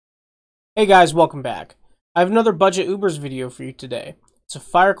Hey guys, welcome back. I have another budget Ubers video for you today. It's a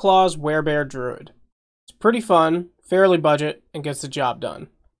Fireclaws Werebear Druid. It's pretty fun, fairly budget, and gets the job done.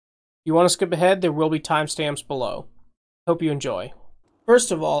 If you want to skip ahead, there will be timestamps below. Hope you enjoy.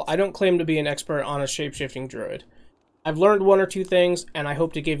 First of all, I don't claim to be an expert on a shapeshifting druid. I've learned one or two things, and I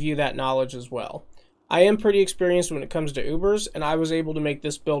hope to give you that knowledge as well. I am pretty experienced when it comes to Ubers, and I was able to make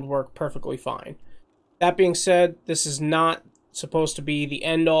this build work perfectly fine. That being said, this is not supposed to be the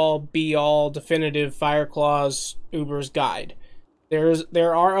end-all, be-all, definitive Fireclaws Ubers guide.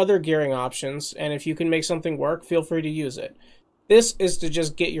 There are other gearing options, and if you can make something work, feel free to use it. This is to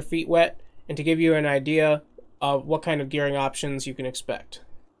just get your feet wet and to give you an idea of what kind of gearing options you can expect.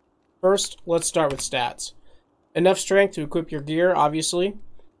 First, let's start with stats. Enough strength to equip your gear, obviously.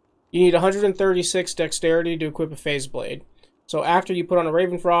 You need 136 dexterity to equip a phase blade. So after you put on a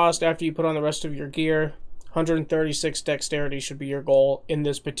Ravenfrost, after you put on the rest of your gear, 136 dexterity should be your goal in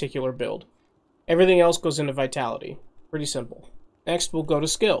this particular build. Everything else goes into vitality. Pretty simple. Next, we'll go to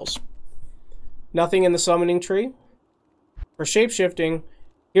skills. Nothing in the summoning tree. For shapeshifting,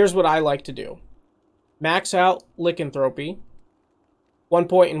 here's what I like to do. Max out Lycanthropy. 1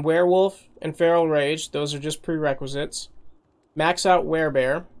 point in Werewolf and Feral Rage. Those are just prerequisites. Max out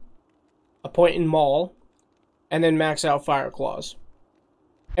Werebear. A point in Maul. And then max out Fireclaws.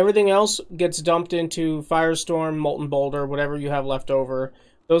 Everything else gets dumped into Firestorm, Molten Boulder, whatever you have left over.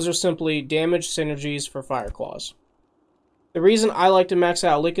 Those are simply damage synergies for Fireclaws. The reason I like to max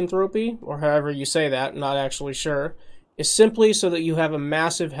out Lycanthropy, or however you say that, not actually sure, is simply so that you have a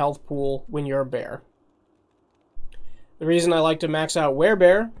massive health pool when you're a bear. The reason I like to max out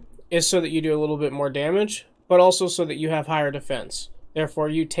Werebear is so that you do a little bit more damage, but also so that you have higher defense. Therefore,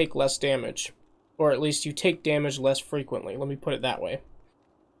 you take less damage. Or at least you take damage less frequently. Let me put it that way.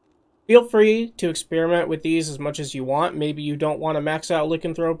 Feel free to experiment with these as much as you want. Maybe you don't want to max out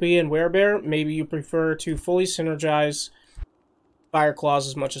Lycanthropy and Werebear. Maybe you prefer to fully synergize Fireclaws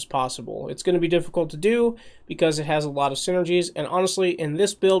as much as possible. It's going to be difficult to do because it has a lot of synergies, and honestly, in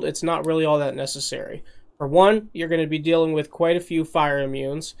this build, it's not really all that necessary. For one, you're going to be dealing with quite a few fire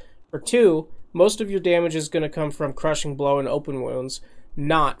immunes. For two, most of your damage is going to come from Crushing Blow and Open Wounds,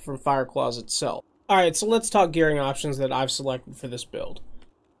 not from Fireclaws itself. Alright, so let's talk gearing options that I've selected for this build.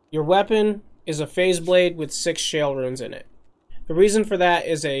 Your weapon is a phase blade with 6 shale runes in it. The reason for that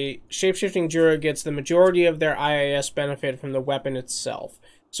is a shapeshifting druid gets the majority of their IAS benefit from the weapon itself.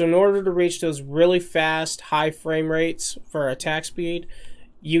 So in order to reach those really fast, high frame rates for attack speed,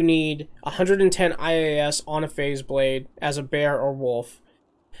 you need 110 IAS on a phase blade as a bear or wolf.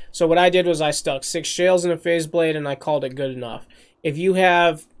 So what I did was I stuck 6 shales in a phase blade and I called it good enough. If you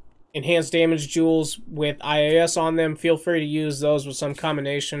have enhanced damage jewels with IAS on them, feel free to use those with some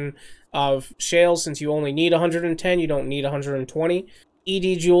combination of shales. Since you only need 110, you don't need 120.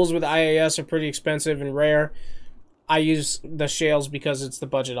 ED jewels with IAS are pretty expensive and rare. I use the shales because it's the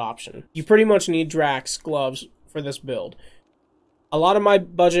budget option. You pretty much need Drax gloves for this build. A lot of my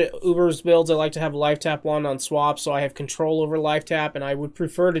budget Ubers builds, I like to have Life Tap wand on swap, so I have control over Life Tap, and I would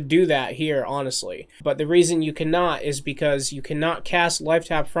prefer to do that here, honestly. But the reason you cannot is because you cannot cast Life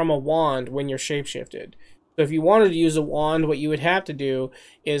Tap from a wand when you're shapeshifted. So if you wanted to use a wand, what you would have to do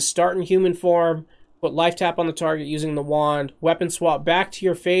is start in human form, put Life Tap on the target using the wand, weapon swap back to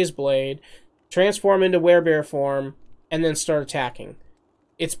your phase blade, transform into Werebear form, and then start attacking.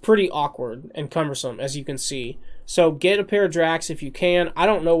 It's pretty awkward and cumbersome, as you can see. So get a pair of Drax if you can. I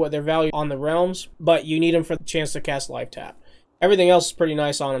don't know what their value on the realms, but you need them for the chance to cast Life Tap. Everything else is pretty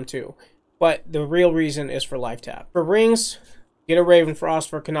nice on them too. But the real reason is for Life Tap. For rings, get a Ravenfrost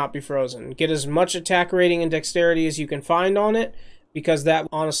for Cannot Be Frozen. Get as much attack rating and dexterity as you can find on it, because that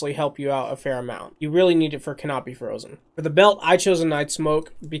will honestly help you out a fair amount. You really need it for Cannot Be Frozen. For the belt, I chose a Night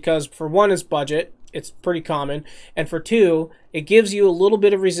Smoke because for one, it's budget. It's pretty common. And for two, it gives you a little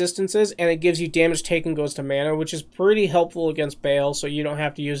bit of resistances, and it gives you damage taken goes to mana, which is pretty helpful against Baal, so you don't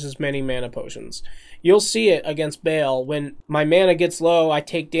have to use as many mana potions. You'll see it against Baal. When my mana gets low, I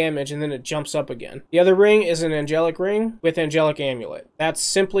take damage, and then it jumps up again. The other ring is an Angelic Ring with Angelic Amulet. That's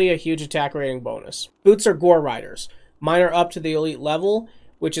simply a huge attack rating bonus. Boots are Gore Riders. Mine are up to the elite level,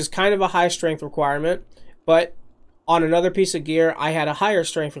 which is kind of a high strength requirement, but on another piece of gear, I had a higher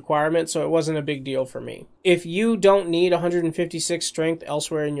strength requirement, so it wasn't a big deal for me. If you don't need 156 strength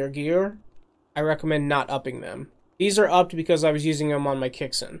elsewhere in your gear, I recommend not upping them. These are upped because I was using them on my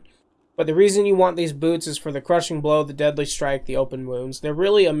Kixen. But the reason you want these boots is for the Crushing Blow, the Deadly Strike, the Open Wounds. They're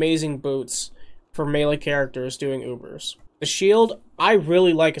really amazing boots for melee characters doing Ubers. The shield, I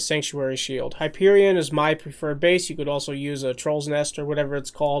really like a Sanctuary shield. Hyperion is my preferred base. You could also use a Troll's Nest or whatever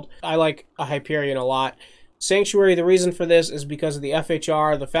it's called. I like a Hyperion a lot. Sanctuary, the reason for this is because of the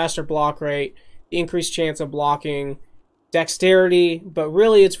FHR, the faster block rate, the increased chance of blocking, dexterity, but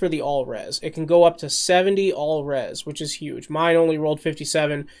really it's for the all-res. It can go up to 70 all-res, which is huge. Mine only rolled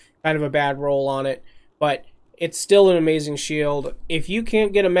 57, kind of a bad roll on it, but it's still an amazing shield. If you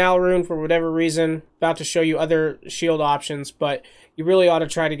can't get a Malrune for whatever reason, about to show you other shield options, but you really ought to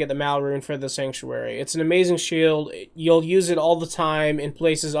try to get the Malrune for the Sanctuary. It's an amazing shield. You'll use it all the time in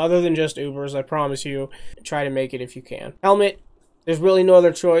places other than just Ubers, I promise you. Try to make it if you can. Helmet, there's really no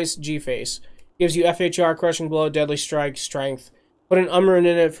other choice. G-Face. Gives you FHR, Crushing Blow, Deadly Strike, Strength. Put an Umrune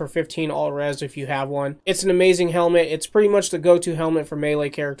in it for 15 all-res if you have one. It's an amazing helmet. It's pretty much the go-to helmet for melee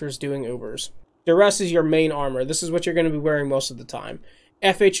characters doing Ubers. Duress is your main armor. This is what you're going to be wearing most of the time.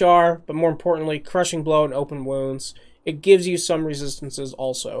 FHR, but more importantly, Crushing Blow and Open Wounds. It gives you some resistances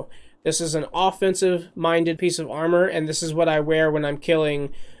also. This is an offensive-minded piece of armor, and this is what I wear when I'm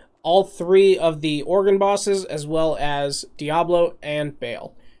killing all 3 of the Organ bosses, as well as Diablo and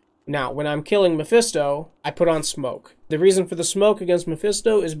Baal. Now, when I'm killing Mephisto, I put on Smoke. The reason for the Smoke against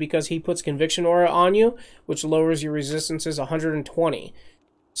Mephisto is because he puts Conviction Aura on you, which lowers your resistances 120.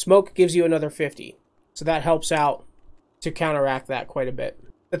 Smoke gives you another 50, so that helps out to counteract that quite a bit.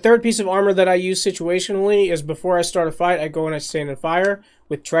 The third piece of armor that I use situationally is before I start a fight, I go and I stand in fire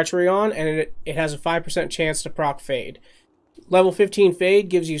with Treachery on, and it has a 5% chance to proc Fade. Level 15 Fade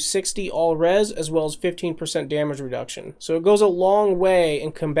gives you 60 all-res as well as 15% damage reduction. So it goes a long way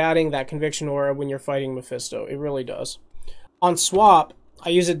in combating that Conviction Aura when you're fighting Mephisto. It really does. On swap, I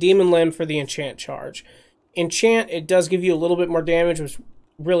use a Demon Limb for the Enchant charge. Enchant, it does give you a little bit more damage, which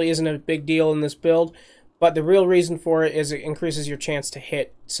really isn't a big deal in this build, but the real reason for it is it increases your chance to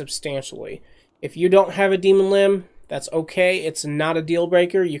hit substantially. If you don't have a Demon Limb, that's okay. It's not a deal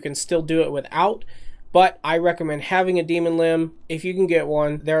breaker. You can still do it without, but I recommend having a Demon Limb if you can get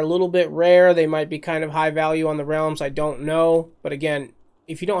one. They're a little bit rare. They might be kind of high value on the realms. I don't know, but again,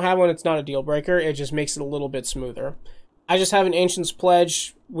 if you don't have one, it's not a deal breaker. It just makes it a little bit smoother. I just have an Ancient's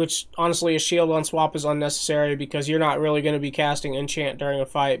Pledge, which honestly a shield on swap is unnecessary because you're not really going to be casting Enchant during a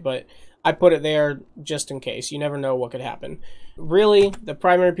fight, but I put it there just in case. You never know what could happen. Really, the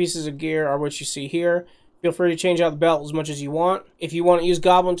primary pieces of gear are what you see here. Feel free to change out the belt as much as you want. If you want to use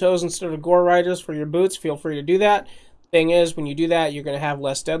Goblin Toes instead of Gore Riders for your boots, feel free to do that. Thing is, when you do that, you're going to have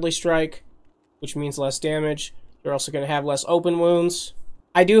less Deadly Strike, which means less damage. You're also going to have less Open Wounds.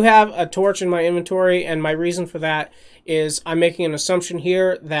 I do have a torch in my inventory, and my reason for that is I'm making an assumption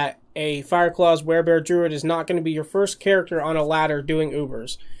here that a Fireclaws Werebear Druid is not going to be your first character on a ladder doing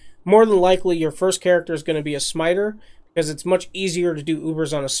Ubers. More than likely, your first character is going to be a Smiter, because it's much easier to do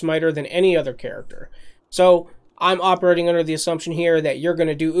Ubers on a Smiter than any other character. So I'm operating under the assumption here that you're going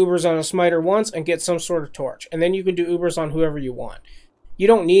to do Ubers on a Smiter once and get some sort of torch, and then you can do Ubers on whoever you want. You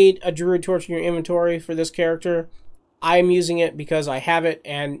don't need a Druid torch in your inventory for this character. I'm using it because I have it,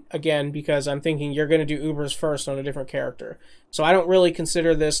 and again, because I'm thinking you're going to do Ubers first on a different character. So I don't really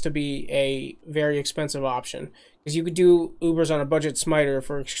consider this to be a very expensive option, because you could do Ubers on a budget Smiter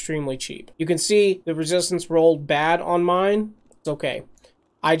for extremely cheap. You can see the resistance rolled bad on mine. It's okay.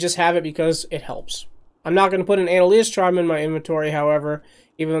 I just have it because it helps. I'm not going to put an Annalea's Charm in my inventory, however,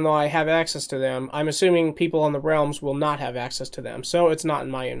 even though I have access to them. I'm assuming people on the realms will not have access to them, so it's not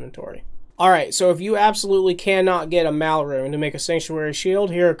in my inventory. Alright, so if you absolutely cannot get a Malrune to make a Sanctuary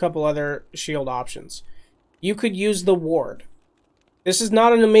shield, here are a couple other shield options. You could use the Ward. This is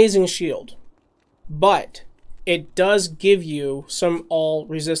not an amazing shield, but it does give you some all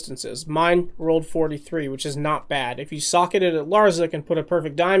resistances. Mine rolled 43, which is not bad. If you socket it at Larzik and put a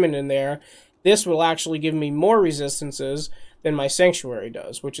Perfect Diamond in there, this will actually give me more resistances than my Sanctuary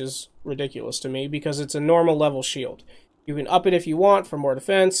does, which is ridiculous to me because it's a normal level shield. You can up it if you want for more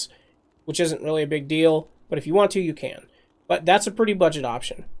defense, which isn't really a big deal, but if you want to, you can. But that's a pretty budget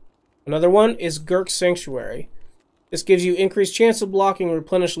option. Another one is Gurk's Sanctuary. This gives you increased chance of blocking,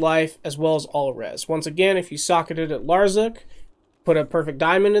 replenish life, as well as all res. Once again, if you socket it at Larzik, put a Perfect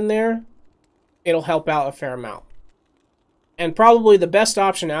Diamond in there, it'll help out a fair amount. And probably the best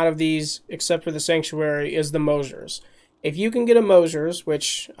option out of these, except for the Sanctuary, is the Mosiers. If you can get a Mosiers,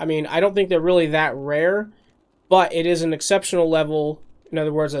 which, I mean, I don't think they're really that rare, but it is an exceptional level, in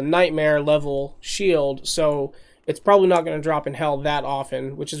other words, a nightmare level shield, so it's probably not going to drop in hell that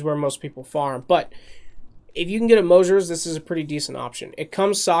often, which is where most people farm. But if you can get a Mosiers, this is a pretty decent option. It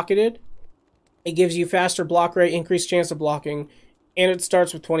comes socketed, it gives you faster block rate, increased chance of blocking, and it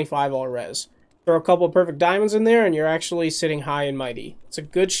starts with 25 all res. Throw a couple of Perfect Diamonds in there, and you're actually sitting high and mighty. It's a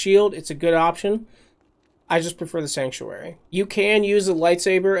good shield, it's a good option. I just prefer the Sanctuary. You can use a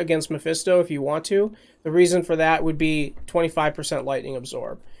lightsaber against Mephisto if you want to. The reason for that would be 25% lightning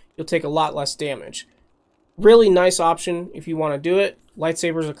absorb. You'll take a lot less damage. Really nice option if you want to do it.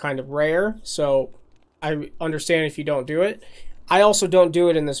 Lightsabers are kind of rare, so I understand if you don't do it. I also don't do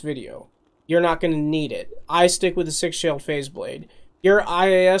it in this video. You're not going to need it. I stick with the 6-shield phase blade. Your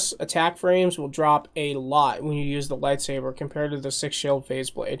IAS attack frames will drop a lot when you use the lightsaber compared to the 6-shield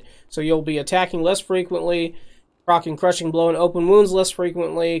phase blade. So you'll be attacking less frequently, proccing crushing blow and open wounds less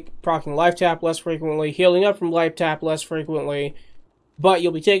frequently, proccing life tap less frequently, healing up from life tap less frequently, but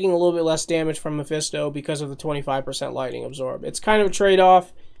you'll be taking a little bit less damage from Mephisto because of the 25% lightning absorb. It's kind of a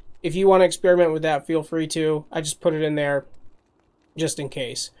trade-off. If you want to experiment with that, feel free to. I just put it in there just in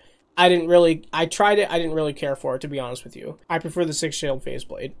case. I tried it, I didn't really care for it, to be honest with you. I prefer the 6-shield phase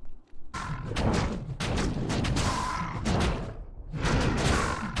blade.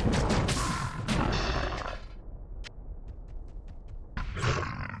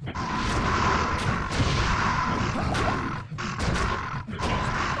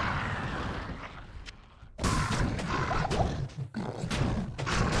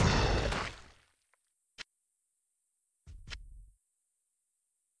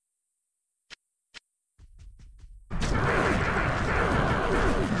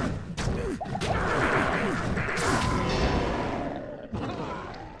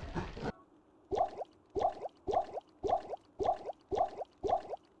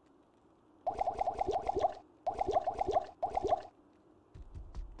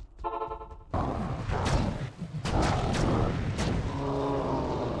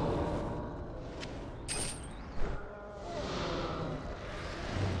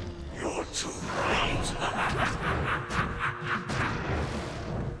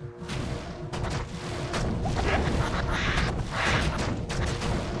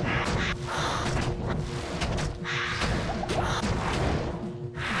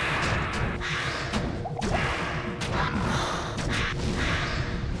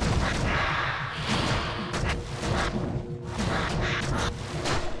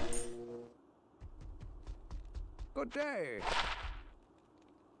 Good day.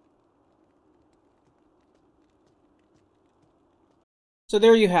 So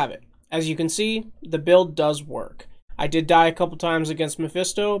there you have it. As you can see, the build does work. I did die a couple times against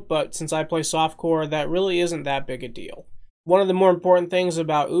Mephisto, but since I play softcore, that really isn't that big a deal. One of the more important things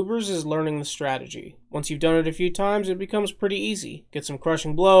about Ubers is learning the strategy. Once you've done it a few times, it becomes pretty easy. Get some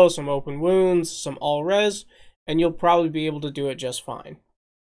crushing blow, some open wounds, some all res, and you'll probably be able to do it just fine.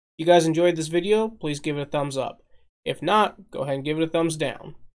 If you guys enjoyed this video, please give it a thumbs up. If not, go ahead and give it a thumbs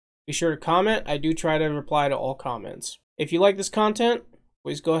down. Be sure to comment. I do try to reply to all comments. If you like this content,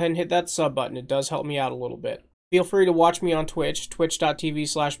 please go ahead and hit that sub button. It does help me out a little bit. Feel free to watch me on Twitch,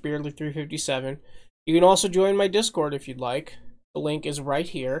 twitch.tv/beardly357. You can also join my Discord if you'd like. The link is right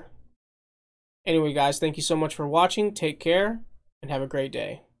here. Anyway, guys, thank you so much for watching. Take care, and have a great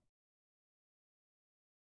day.